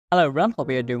Hello everyone, hope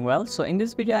you're doing well. So in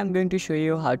this video, I'm going to show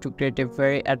you how to create a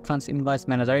very advanced invoice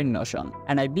manager in Notion.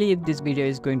 And I believe this video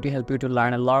is going to help you to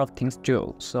learn a lot of things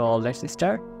too. So let's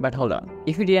start, but hold on.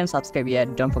 If you didn't subscribe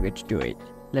yet, don't forget to do it.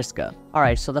 Let's go.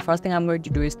 Alright, so the first thing I'm going to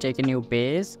do is take a new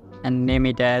page and name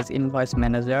it as Invoice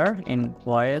Manager, and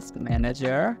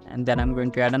then I'm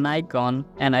going to add an icon,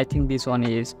 and I think this one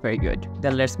is very good.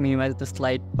 Then let's minimize the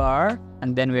slide bar,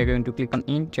 and then we're going to click on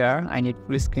enter. I need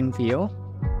full screen view.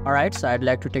 Alright, so I'd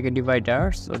like to take a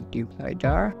divider, so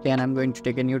divider. Then I'm going to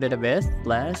take a new database,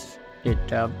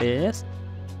 /database.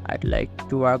 I'd like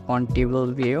to work on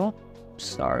table view,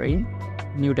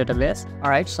 new database.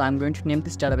 Alright, so I'm going to name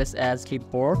this database as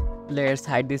report. Let's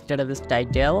hide this database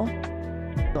title.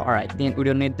 Alright, then we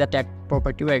don't need the tag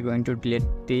property, we're going to delete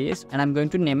this. And I'm going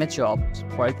to name a job,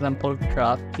 for example,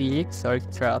 traffic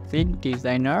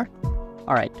designer.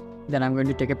 Alright, then I'm going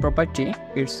to take a property,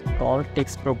 it's called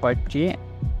text property.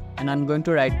 And I'm going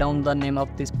to write down the name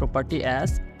of this property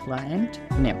as client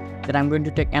name. Then I'm going to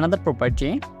take another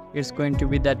property. It's going to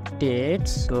be the date,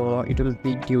 so it will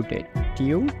be due date.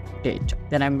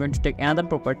 Then I'm going to take another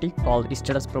property called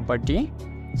status property.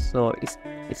 So it's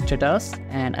status,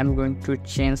 and I'm going to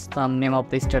change some name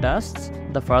of the status.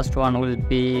 The first one will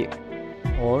be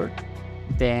hold,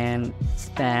 then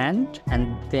stand,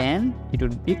 and then it will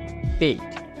be paid.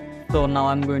 So now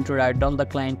I'm going to write down the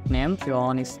client name,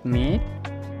 John Smith.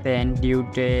 Then due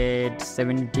date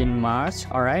 17 March.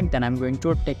 Alright, then I'm going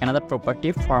to take another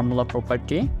property, formula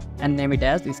property, and name it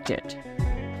as state.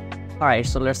 Alright,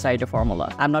 so let's write a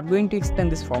formula. I'm not going to explain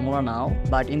this formula now,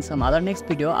 but in some other next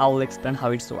video I will explain how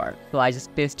it's works. So I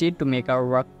just paste it to make our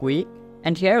work quick,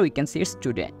 and here we can see it's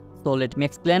today. So let me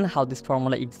explain how this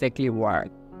formula exactly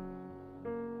works.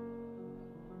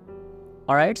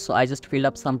 Alright, so I just filled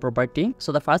up some property.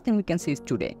 So the first thing we can see is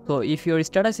today. So if your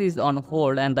status is on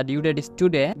hold and the due date is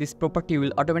today, this property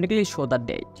will automatically show the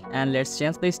date. And let's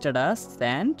change the status,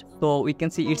 send. So we can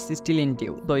see it's still in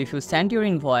due. So if you send your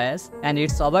invoice and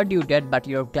it's overdue date but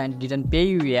your client didn't pay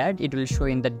you yet, it will show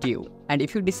in the due. And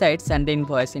if you decide send the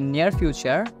invoice in near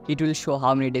future, it will show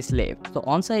how many days left. So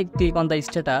once I click on the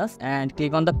status and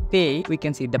click on the pay, we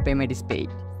can see the payment is paid.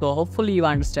 So hopefully you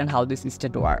understand how this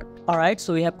state works. Alright,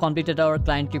 so we have completed our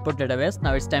client report database.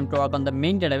 Now it's time to work on the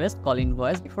main database called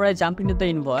invoice. Before I jump into the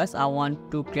invoice, I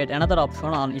want to create another option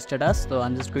on status. So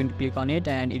I'm just going to click on it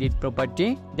and edit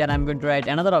property. Then I'm going to write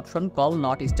another option called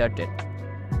not started.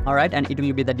 Alright, and it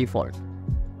will be the default.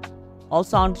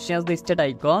 Also, I want to change the state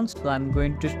icon, so I'm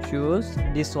going to choose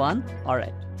this one.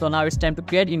 Alright, so now it's time to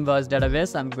create invoice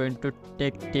database. I'm going to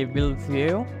take table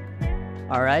view.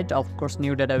 Alright, of course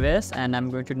new database, and I'm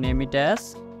going to name it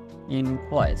as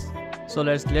invoice. So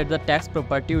let's delete the text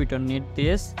property, we don't need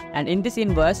this. And in this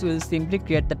invoice, we'll simply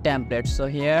create the template. So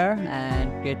here,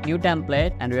 and create new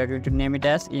template, and we are going to name it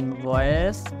as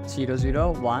invoice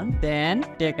 001. Then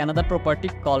take another property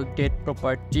called date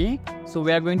property. So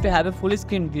we are going to have a full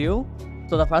screen view.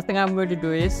 So the first thing I'm going to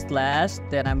do is slash,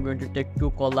 then I'm going to take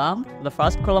two columns. The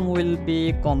first column will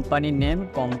be company name,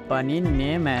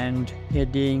 and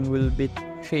heading will be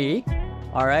 3.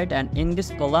 Alright, and in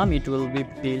this column it will be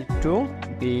bill 2,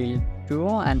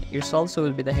 and it also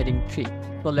will be the heading 3.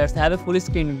 So let's have a full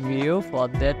screen view for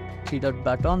that 3-dot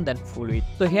button, then full width.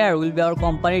 So here will be our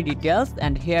company details,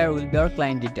 and here will be our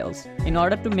client details. In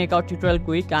order to make our tutorial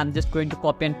quick, I'm just going to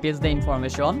copy and paste the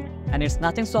information, and it's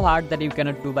nothing so hard that you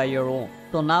cannot do by your own.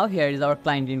 So now here is our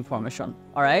client information.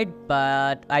 Alright,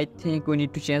 but I think we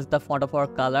need to change the font of our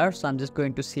color, so I'm just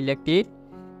going to select it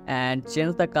and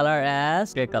change the color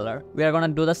as gray color. We are gonna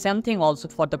do the same thing also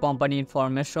for the company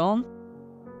information.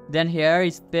 Then here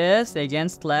is space, again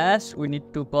slash, we need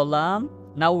 2 columns.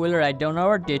 Now we'll write down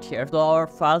our date here. So our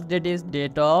first date is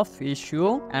date of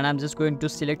issue, and I'm just going to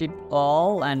select it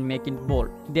all and make it bold.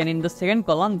 Then in the second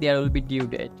column there will be due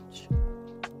date.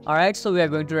 Alright, so we are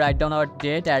going to write down our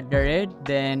date at the rate,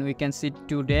 then we can see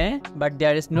today, but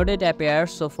there is no date appear.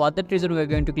 So for that reason, we are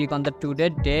going to click on the today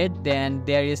date. Then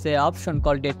there is an option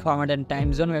called date format and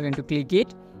time zone. We are going to click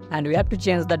it, and we have to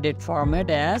change the date format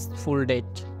as full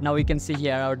date. Now we can see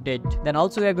here our date. Then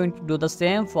also we are going to do the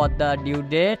same for the due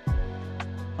date.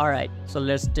 Alright, so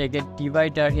let's take a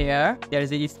divider here. There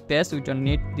is a space, we don't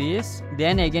need this.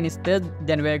 Then again space,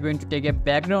 then we are going to take a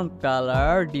background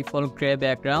color, default gray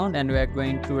background, and we are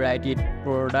going to write it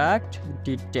product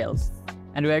details.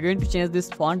 And we are going to change this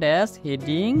font as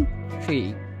heading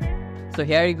 3. So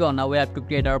here you go, now we have to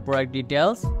create our product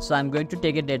details. So I'm going to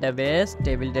take a database,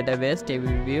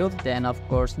 table view, then of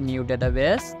course new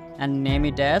database. and name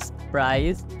it as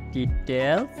price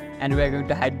detail, and we are going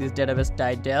to hide this database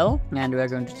title, and we are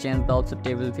going to change the also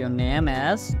table view name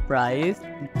as price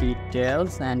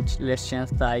details, and let's change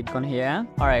the icon here.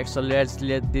 Alright, so let's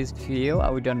delete this view.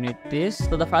 We don't need this.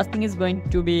 So the first thing is going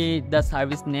to be the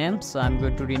service name, so I'm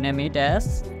going to rename it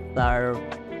as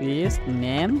service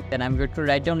name. Then I'm going to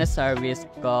write down a service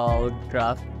called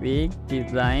graphic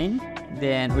design.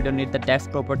 Then we don't need the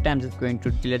text property. I'm just going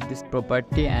to delete this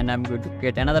property, and I'm going to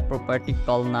create another property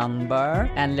called number,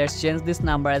 and let's change this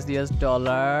number as US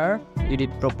dollar. Edit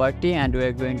property, and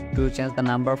we're going to change the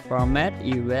number format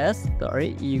US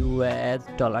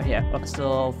dollar here.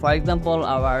 So for example,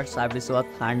 our service was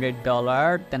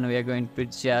 $100, then we are going to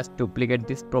just duplicate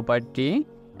this property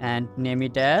and name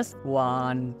it as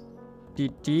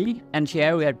quantity, and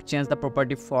here we have to change the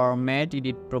property format,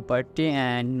 edit property,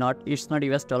 and it's not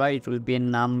US dollar, it will be a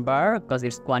number because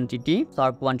it's quantity. So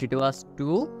our quantity was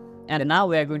 2. And now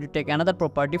we are going to take another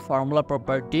property, formula,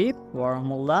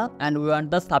 and we want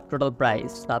the subtotal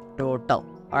price, subtotal.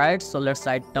 Alright, so let's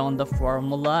write down the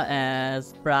formula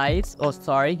as price.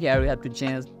 Here we have to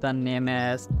change the name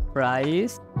as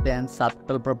price, then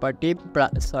subtotal property,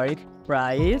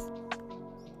 price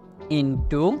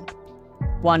into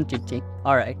quantity.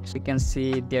 Alright, so you can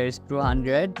see there is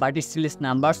 200, but it still is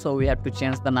number, so we have to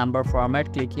change the number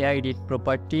format. Click here, edit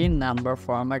property, number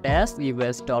format as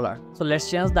US dollar. So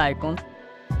let's change the icon.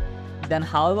 Then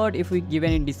how about if we give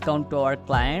any discount to our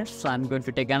clients? So I'm going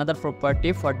to take another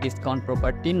property for discount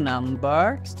property,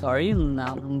 number,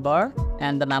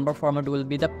 and the number format will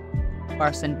be the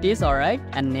percentage. Alright,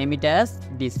 and name it as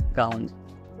discount.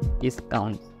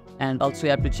 And also we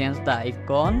have to change the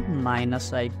icon,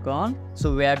 minus icon.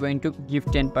 So we are going to give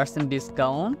 10%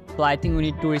 discount. So I think we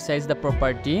need to resize the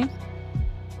property.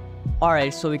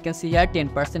 Alright, so we can see here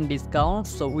 10% discount.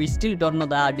 So we still don't know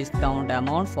the discount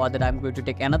amount. For that, I'm going to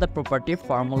take another property,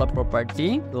 formula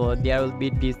property. So there will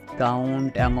be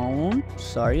discount amount,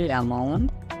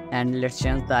 and let's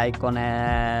change the icon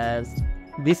as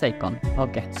this icon.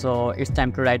 Okay, so it's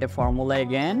time to write a formula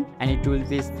again, and it will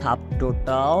be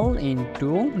subtotal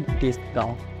into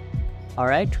discount.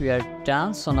 Alright, we are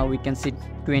done. So now we can see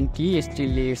 20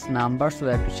 still is number, so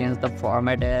we have to change the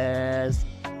format as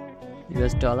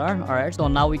US dollar. Alright, so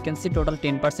now we can see total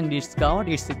 10% discount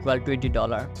is equal to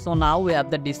 $20. So now we have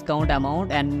the discount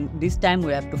amount, and this time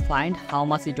we have to find how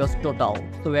much it was total.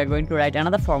 So we are going to write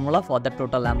another formula for the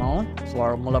total amount,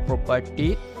 formula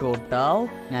property total,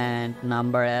 and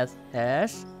number as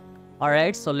hash.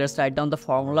 Alright, so let's write down the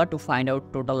formula to find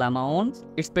out total amount.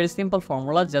 It's very simple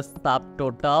formula, just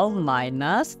subtotal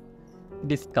minus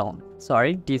discount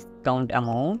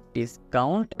amount.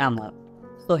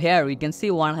 So here we can see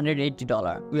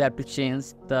 $180. We have to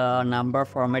change the number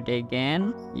format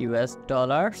again, US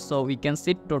dollar. So we can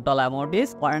see total amount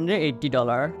is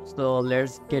 $180. So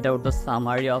let's get out the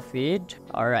summary of it.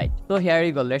 Alright, so here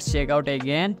you go. Let's check out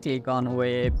again. Click on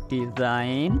web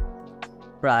design.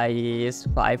 Price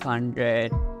 $500,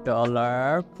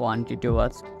 quantity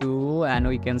was 2, and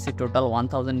we can see total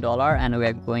 $1,000, and we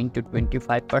are going to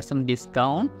 25%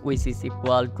 discount, which is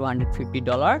equal to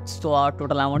 $150. So our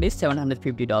total amount is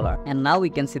 $750, and now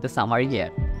we can see the summary here.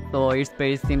 So it's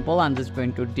very simple. I'm just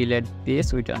going to delete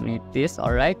this, we don't need this.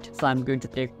 Alright, so I'm going to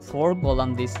take 4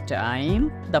 columns this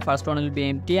time. The first one will be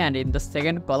empty, and in the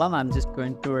second column I'm just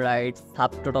going to write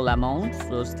subtotal amount,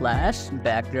 so slash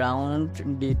background,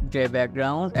 gray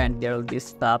background, and there will be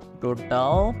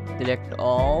subtotal. Select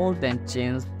all, then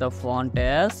change the font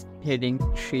as heading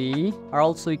 3, or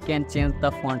also you can change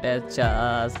the font as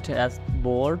just as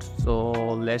bold. So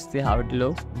let's see how it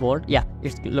looks. Bold, yeah,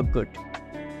 it look good.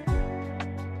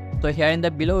 So here in the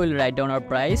below we'll write down our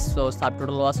price. So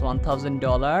subtotal was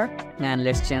 $1,000, and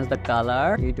let's change the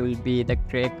color. It will be the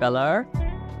gray color.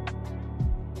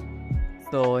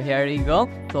 So here you go.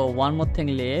 So one more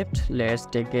thing left. Let's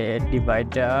take a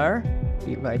divider.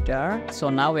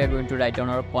 So now we are going to write down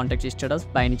our contact status.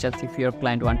 By any chance, if your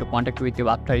client want to contact with you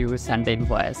after you send the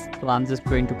invoice, so I'm just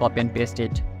going to copy and paste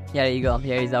it. Here you go,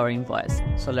 here is our invoice.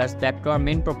 So let's back to our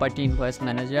main property, invoice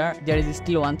manager. There is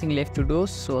still one thing left to do,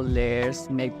 so let's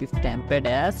make this template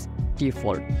as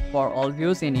default for all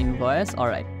views in invoice.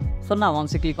 Alright, so now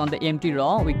once you click on the empty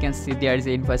row, we can see there is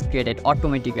an invoice created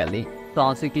automatically. So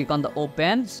once you click on the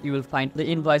open, you will find the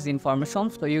invoice information,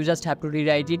 so you just have to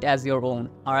rewrite it as your own.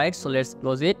 Alright, so let's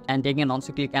close it, and again once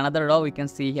you click another row, we can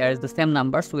see here is the same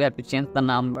number, so we have to change the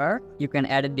number. You can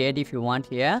add a date if you want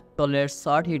here. So let's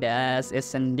sort it as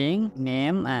ascending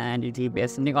name, and it will be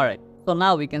ascending. Alright, so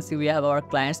now we can see we have our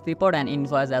clients report and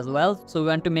invoice as well. So we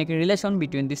want to make a relation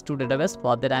between these two databases.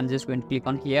 For that, I'm just going to click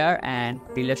on here and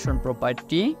relation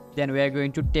property. Then we are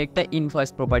going to take the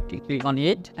invoice property, click on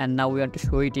it, and now we want to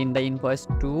show it in the invoice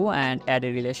 2 and add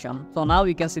a relation. So now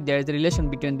we can see there is a relation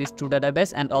between these two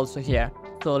database and also here.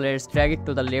 So let's drag it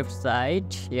to the left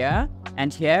side here,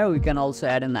 and here we can also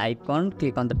add an icon.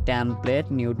 Click on the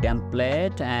template, new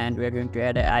template, and we are going to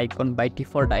add an icon. By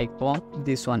default icon,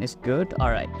 this one is good.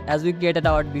 Alright, as we created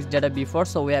our this data before,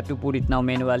 so we have to put it now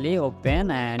manually.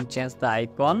 Open and change the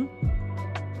icon.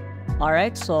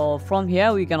 Alright, so from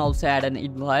here we can also add an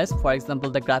invoice. For example,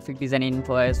 the graphic design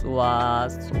invoice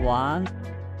was 1.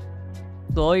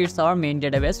 So it's our main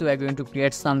database. We are going to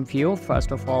create some view.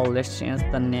 First of all, let's change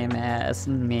the name as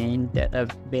main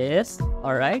database.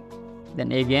 Alright,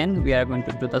 then again we are going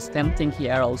to do the same thing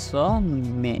here also,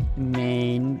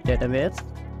 main database.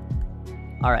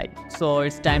 Alright, so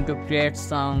it's time to create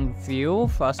some view.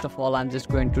 First of all, I'm just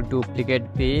going to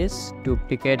duplicate this,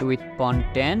 duplicate with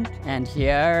content, and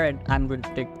here I'm going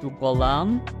to take 2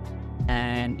 columns,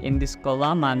 and in this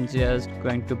column I'm just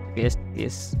going to paste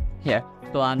this here.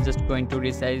 So I'm just going to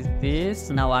resize this.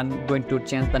 Now I'm going to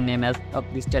change the name of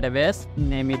this database,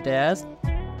 name it as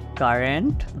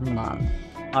current month.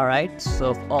 Alright,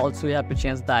 so also we have to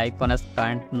change the icon as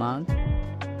current month.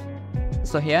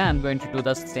 So here I'm going to do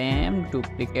the same,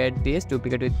 duplicate this,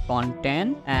 duplicate with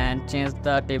content, and change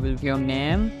the table view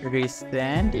name,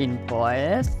 recent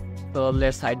invoice. So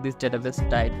let's hide this database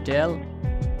title,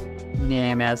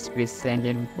 name as recent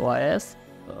invoice.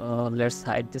 Let's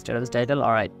hide this database title.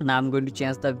 Alright, now I'm going to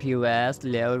change the view as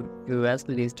layout view as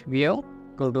list view.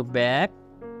 Go to back,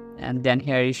 and then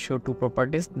here is show 2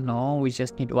 properties. No, we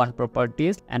just need 1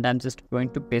 properties, and I'm just going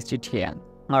to paste it here.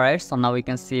 Alright, so now we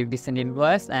can see recent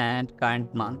invoice and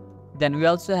current month. Then we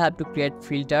also have to create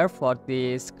filter for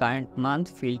this current month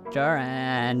filter,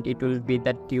 and it will be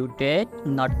the due date,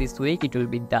 not this week, it will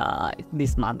be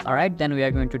this month. Alright, then we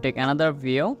are going to take another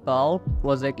view called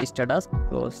project status,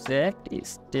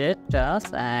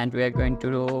 and we are going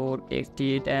to text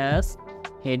it as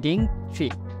heading 3.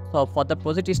 So for the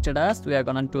project status, we are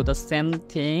gonna do the same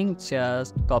thing,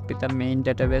 just copy the main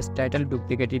database title,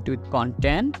 duplicate it with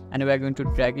content, and we are going to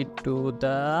drag it to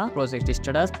the project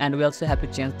status. And we also have to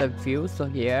change the view. So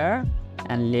here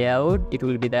and layout, it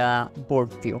will be the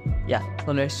board view. Yeah,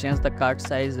 so let's change the card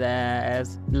size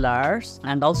as large.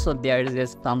 And also there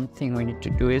is something we need to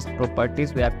do is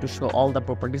properties. We have to show all the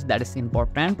properties that is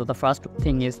important. So the first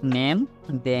thing is name,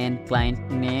 then client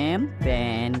name,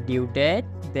 then due date,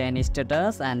 then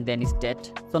status, and then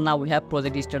state. So now we have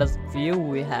project status view,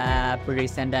 we have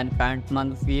recent and current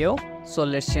month view. So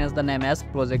let's change the name as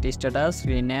project status,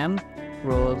 rename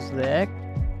project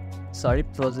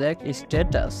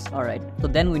status. Alright, so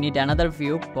then we need another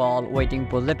view called waiting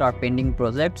project or pending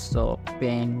project. So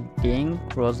pending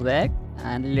project,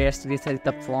 and let's resize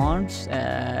the fonts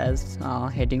as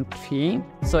heading 3.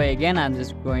 So again I'm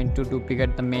just going to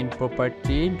duplicate the main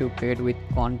property, duplicate with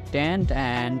content,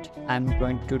 and I'm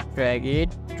going to drag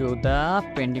it to the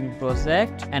pending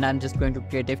project, and I'm just going to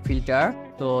create a filter.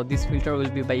 So this filter will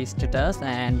be by status,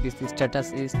 and this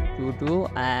status is to do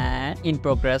and in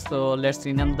progress. So let's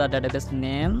rename the database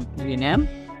name, rename.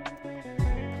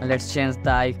 Let's change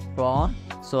the icon.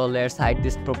 So let's hide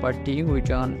this property, we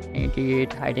don't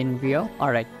edit, hide in view.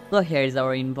 Alright, so here is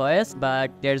our invoice,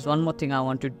 but there's one more thing I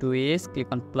want to do is click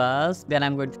on plus, then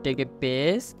I'm going to take a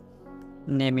page,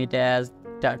 name it as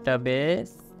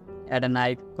database, add an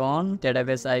icon,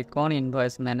 database icon,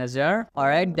 invoice manager.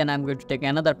 Alright, then I'm going to take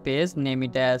another page, name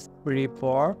it as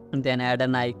report, and then add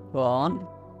an icon.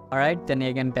 Alright, then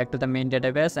again back to the main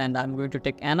database, and I'm going to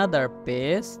take another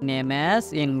page, name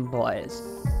as invoice,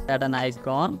 add an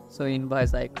icon, so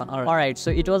invoice icon. Alright,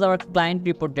 so it was our client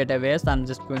report database. I'm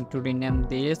just going to rename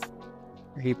this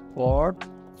report.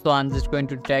 So I'm just going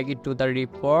to drag it to the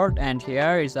report, and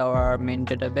here is our main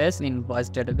database, invoice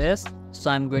database.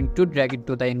 So I'm going to drag it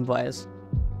to the invoice.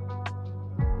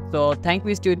 So thank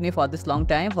you stayed with me for this long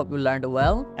time. Hope you learned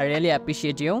well. I really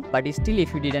appreciate you. But still,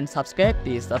 if you didn't subscribe,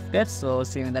 please subscribe. So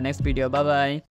see you in the next video. Bye bye.